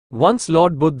Once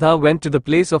Lord Buddha went to the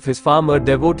place of his farmer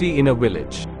devotee in a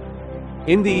village.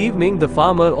 In the evening the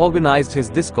farmer organized his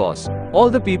discourse. All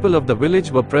the people of the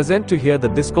village were present to hear the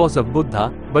discourse of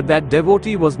Buddha, but that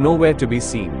devotee was nowhere to be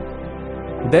seen.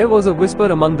 There was a whisper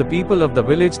among the people of the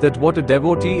village that what a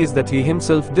devotee is, that he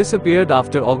himself disappeared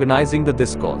after organizing the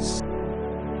discourse.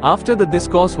 After the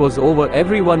discourse was over,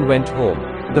 everyone went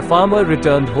home. The farmer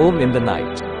returned home in the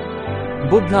night.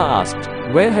 Buddha asked,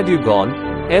 "Where had you gone?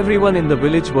 Everyone in the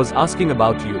village was asking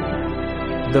about you."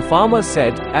 The farmer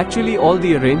said, "Actually all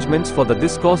the arrangements for the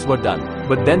discourse were done,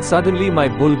 but then suddenly my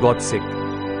bull got sick.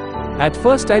 At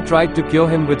first I tried to cure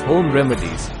him with home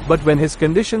remedies, but when his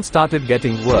condition started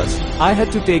getting worse, I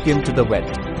had to take him to the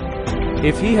vet.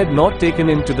 If he had not taken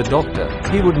him to the doctor,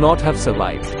 he would not have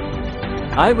survived.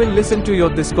 I will listen to your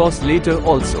discourse later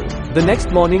also." The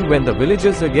next morning when the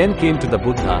villagers again came to the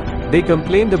Buddha, they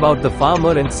complained about the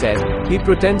farmer and said, "He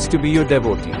pretends to be your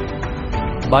devotee.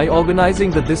 By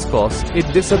organizing the discourse,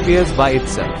 it disappears by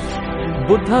itself."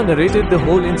 Buddha narrated the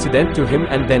whole incident to him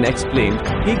and then explained,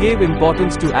 "He gave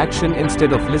importance to action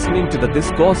instead of listening to the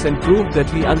discourse and proved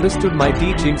that he understood my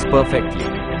teachings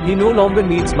perfectly. He no longer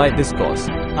needs my discourse.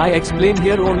 I explain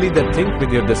here only that think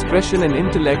with your discretion and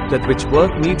intellect that which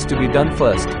work needs to be done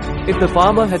first." If the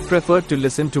farmer had preferred to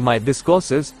listen to my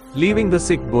discourses, leaving the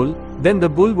sick bull, then the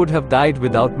bull would have died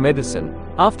without medicine.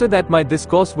 After that my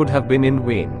discourse would have been in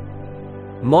vain.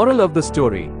 Moral of the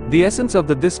story: the essence of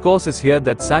the discourse is here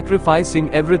that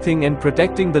sacrificing everything and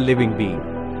protecting the living being